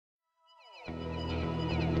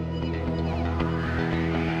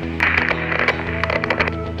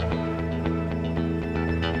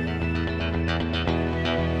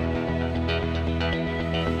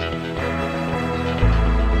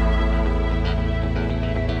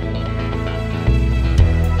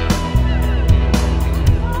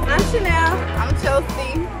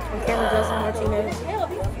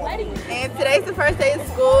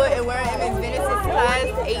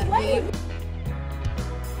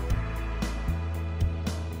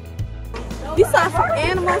We saw some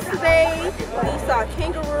animals today. We saw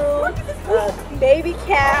kangaroo, baby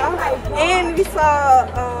cow, and we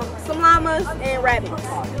saw some llamas and rabbits.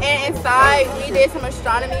 And inside, we did some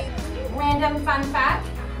astronomy. Random fun fact,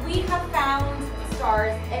 we have found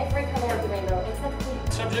stars every color of the rainbow except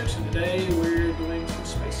blue. Subjects, and today we're doing some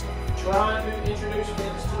space stuff. Trying to introduce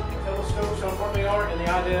kids to telescopes, how important they are, and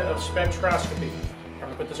the idea of spectroscopy. I'm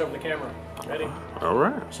going to put this over the camera. Ready? All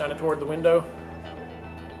right. Sign it toward the window.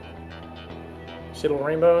 See little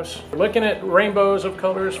rainbows? We're looking at rainbows of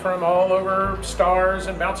colors from all over stars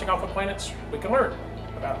and bouncing off of planets. We can learn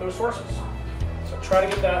about those sources. So try to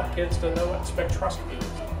get the kids to know what spectroscopy is.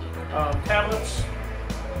 Tablets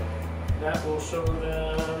that will show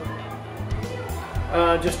them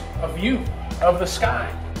just a view of the sky.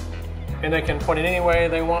 And they can point it any way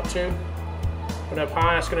they want to. When up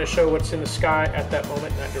high, it's going to show what's in the sky at that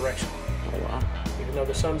moment in that direction. Oh, wow. Even though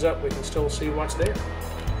the sun's up, we can still see what's there.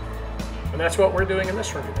 And that's what we're doing in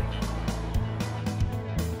this room today.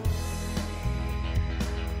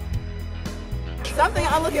 Something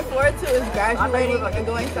I'm looking forward to is graduating and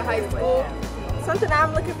going to high school. Something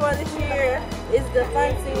I'm looking for this year is the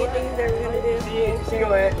fun senior things that we're gonna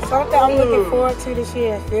do. Something I'm looking forward to this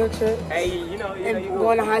year is field trip. And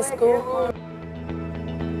going to high school.